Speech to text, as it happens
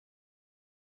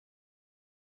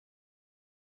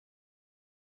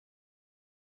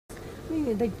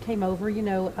mean, they came over, you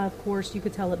know, of course, you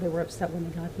could tell that they were upset when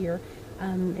they got here.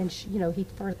 And, you know, he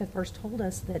at first told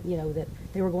us that, you know, that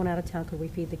they were going out of town, could we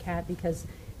feed the cat, because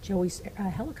Joey's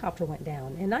helicopter went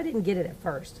down. And I didn't get it at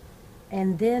first.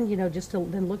 And then, you know,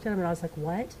 then looked at him and I was like,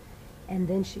 what? And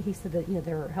then he said that, you know,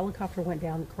 their helicopter went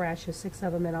down, crashed, 6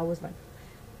 of them, and I was like,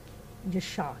 just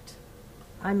shocked.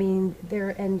 I mean,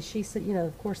 and she said, you know,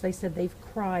 of course they said they've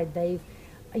cried, they've,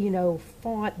 you know,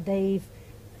 fought, they've,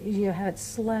 you know, haven't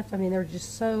slept. I mean, they're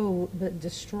just so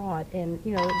distraught. And,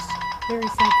 you know, it's very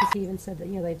sad because he even said that,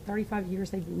 you know, 35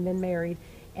 years they've been married,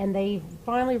 and they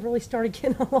finally really started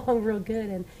getting along real good.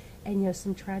 And you know,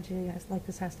 some tragedy like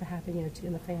this has to happen, you know,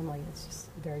 in the family. It's just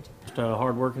very difficult. Just a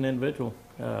hard-working individual,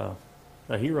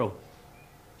 a hero.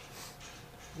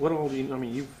 What all do you? I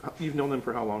mean, you've known them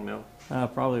for how long now?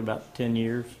 Probably about 10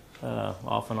 years,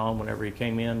 off and on. Whenever he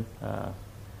came in,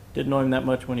 didn't know him that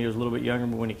much when he was a little bit younger,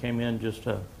 but when he came in, just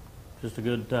a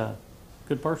good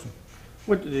person.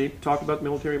 What did he talk about the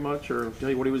military much, or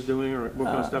tell you what he was doing, or what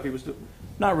kind of stuff he was doing?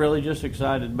 Not really. Just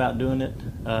excited about doing it.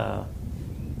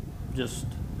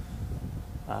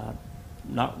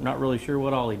 Not really sure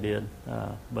what all he did,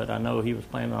 but I know he was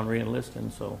planning on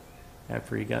re-enlisting. So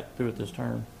after he got through with this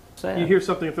term. Sad. You hear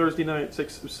something Thursday night,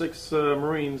 six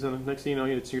Marines, and the next thing you know,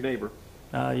 it's your neighbor.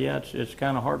 Yeah, it's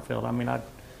kind of heartfelt. I mean,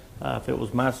 if it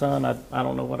was my son, I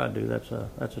don't know what I'd do. That's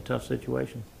a tough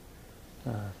situation.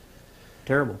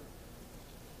 Terrible.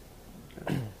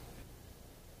 Okay.